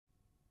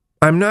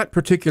I'm not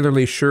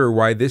particularly sure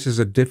why this is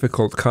a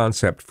difficult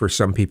concept for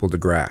some people to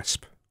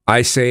grasp.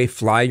 I say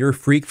fly your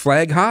freak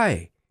flag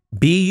high.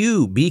 Be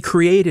you, be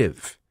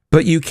creative.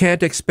 But you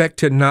can't expect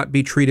to not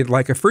be treated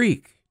like a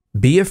freak.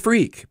 Be a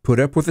freak. Put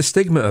up with the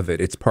stigma of it.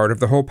 It's part of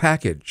the whole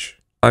package.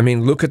 I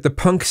mean, look at the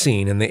punk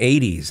scene in the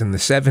 80s and the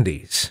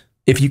 70s.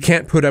 If you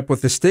can't put up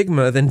with the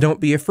stigma, then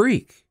don't be a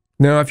freak.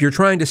 Now, if you're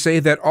trying to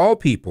say that all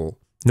people,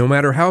 no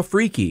matter how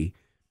freaky,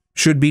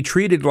 should be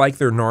treated like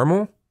they're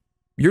normal,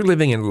 you're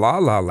living in La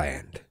La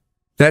Land.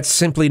 That's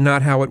simply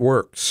not how it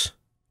works.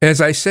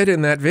 As I said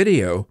in that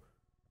video,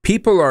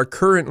 people are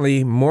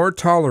currently more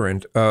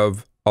tolerant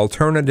of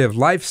alternative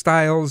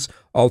lifestyles,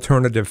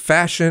 alternative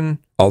fashion,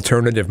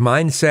 alternative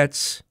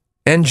mindsets,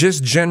 and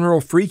just general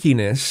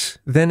freakiness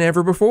than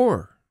ever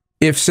before.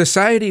 If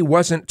society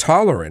wasn't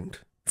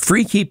tolerant,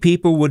 freaky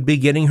people would be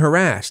getting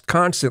harassed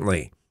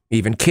constantly,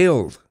 even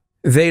killed.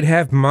 They'd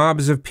have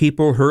mobs of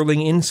people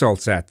hurling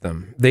insults at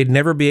them. They'd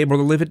never be able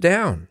to live it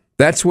down.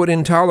 That's what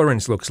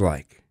intolerance looks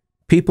like.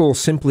 People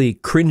simply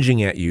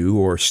cringing at you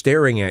or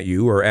staring at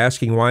you or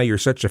asking why you're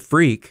such a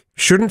freak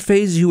shouldn't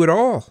faze you at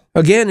all.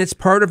 Again, it's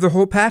part of the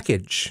whole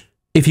package.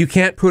 If you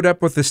can't put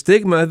up with the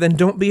stigma, then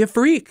don't be a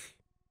freak.